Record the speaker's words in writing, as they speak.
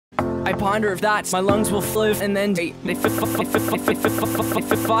I ponder if that's my lungs will live, and then they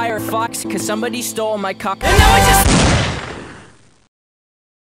fire fox, cause somebody stole my cock. And now I just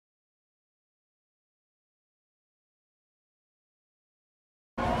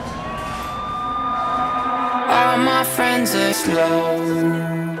all my friends are slow.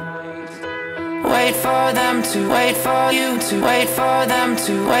 Wait for them to wait for you to wait for them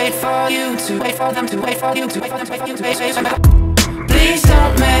to wait for you to wait for them to wait for you to wait for them to wait for you to wait for you to. Please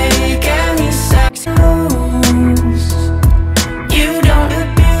don't make any sex moves. You don't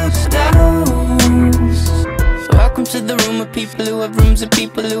abuse the rules. Welcome to the room of people who have rooms of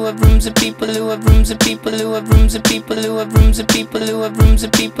people who have rooms of people who have rooms of people who have rooms of people who have rooms of people who have rooms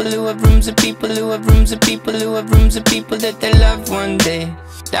of people who have rooms of people who have rooms of people who have rooms of people that they love one day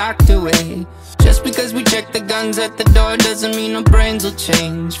docked away. Just because we check the guns at the door doesn't mean our brains will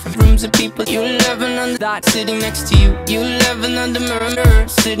change. From rooms of people you love and under that sitting next to you. You love and under mirror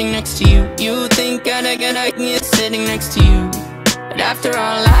sitting next to you. You think I get sitting next to you. But after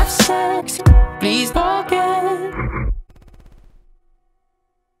all I've sex, please forget.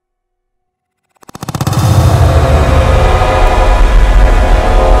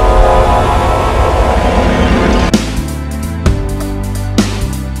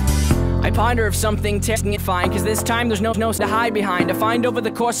 I ponder if something taking it fine, cause this time there's no to hide behind. I find over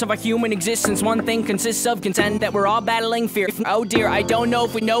the course of our human existence, one thing consists of consent, that we're all battling fear. Oh dear, I don't know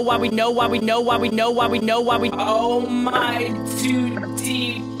if we know why we know why we know why we know why we know why we. Oh my, too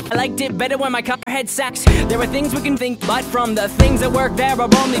deep. I liked it better when my copperhead sacks. There are things we can think, but from the things that work there are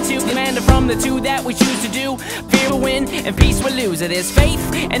only two. Demand from the two that we choose to do. Fear will win and peace will lose. There's faith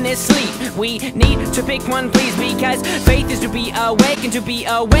and there's sleep. We need to pick one, please, because faith is to be awake, and to be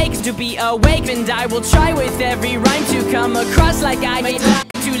awake is to be awake. And I will try with every rhyme to come across like I made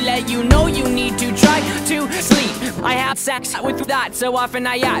to let you know you need to try to sleep. I have sex with that so often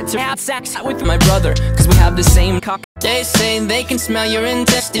I had to have sex with my brother, cause we have the same cock. They say they can smell your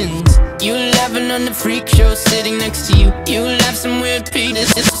intestines. You laughing on the freak show sitting next to you. You laugh some weird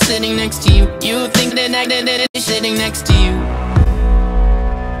penis sitting next to you. You think that is sitting next to you.